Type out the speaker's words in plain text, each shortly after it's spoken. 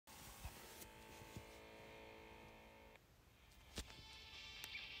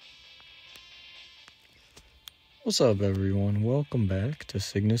What's up, everyone? Welcome back to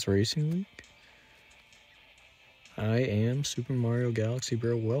Cygnus Racing League. I am Super Mario Galaxy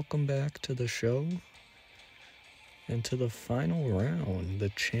Bro. Welcome back to the show and to the final round, the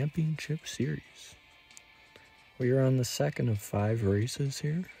Championship Series. We are on the second of 5 races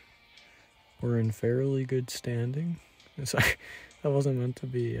here. We're in fairly good standing. Sorry, that wasn't meant to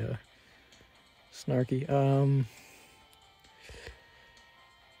be snarky.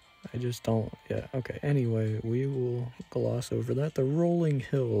 I just don't, okay. Anyway, we will gloss over that. The rolling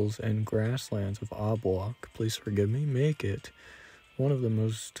hills and grasslands of Oblock, please forgive me, make it one of the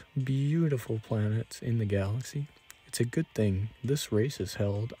most beautiful planets in the galaxy. It's a good thing this race is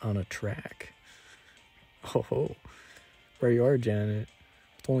held on a track. Oh, where you are, Janet.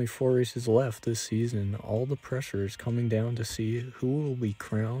 With only 4 races left this season, all the pressure is coming down to see who will be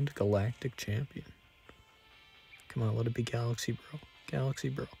crowned Galactic Champion. Come on, let it be Galaxy Bro. Galaxy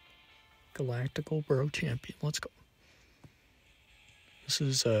Bro. Galactical Bro Champion. Let's go. This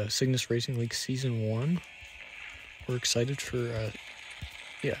is Cygnus Racing League Season 1. We're excited for,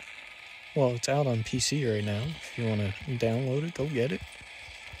 well, it's out on PC right now. If you want to download it, go get it.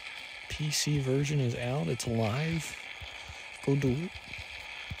 PC version is out. It's live. Go do it.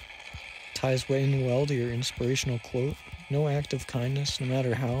 Ties in well to your inspirational quote. No act of kindness, no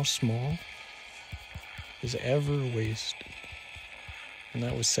matter how small, is ever wasted. And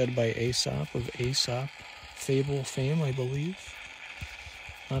that was said by Aesop of Aesop Fable fame, I believe.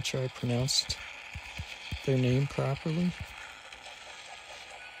 Not sure I pronounced their name properly.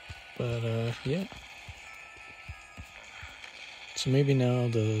 But, yeah. So maybe now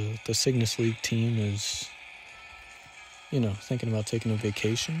the Cygnus League team is, thinking about taking a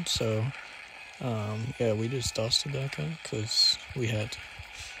vacation. So, we just dusted that guy because we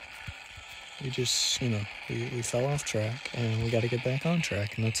fell off track, and we got to get back on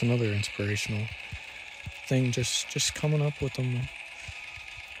track, and that's another inspirational thing, just coming up with them.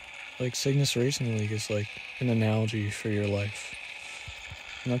 Like, Cygnus Racing League is like an analogy for your life,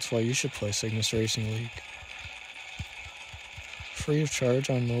 and that's why you should play Cygnus Racing League. Free of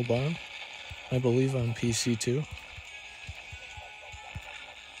charge on mobile, I believe on PC too.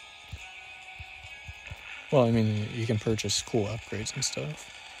 Well, I mean, you can purchase cool upgrades and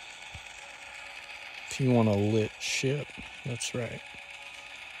stuff. If you want a lit ship, that's right.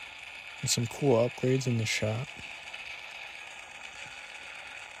 And some cool upgrades in the shop.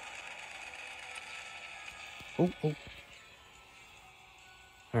 Oh.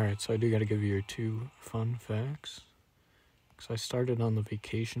 Alright, so I do gotta give you your 2 fun facts. Because I started on the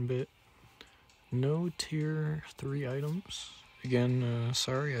vacation bit. No tier 3 items. Again,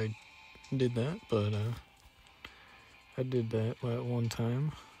 sorry I did that, but I did that at one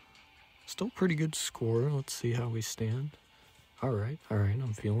time. Still pretty good score. Let's see how we stand. Alright.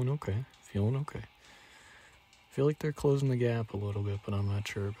 I'm feeling okay. I feel like they're closing the gap a little bit, but I'm not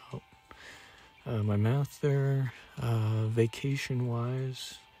sure about my math there.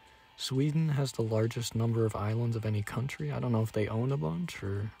 Vacation-wise, Sweden has the largest number of islands of any country. I don't know if they own a bunch,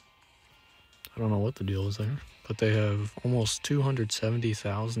 or I don't know what the deal is there. But they have almost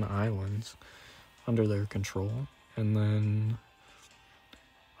 270,000 islands under their control. And then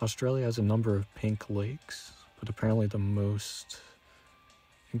Australia has a number of pink lakes, but apparently the most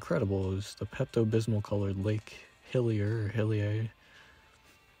incredible is the Pepto-Bismol colored Lake Hillier, or Hillier.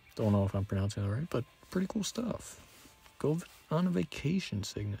 Don't know if I'm pronouncing that right, but pretty cool stuff. Go on a vacation,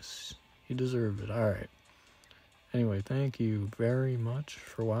 Cygnus. You deserve it. Alright. Anyway, thank you very much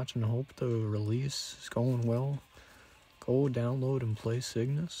for watching. I hope the release is going well. Go download and play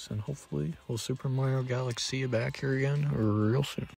Cygnus, and hopefully we'll Super Mario Galaxy you back here again real soon.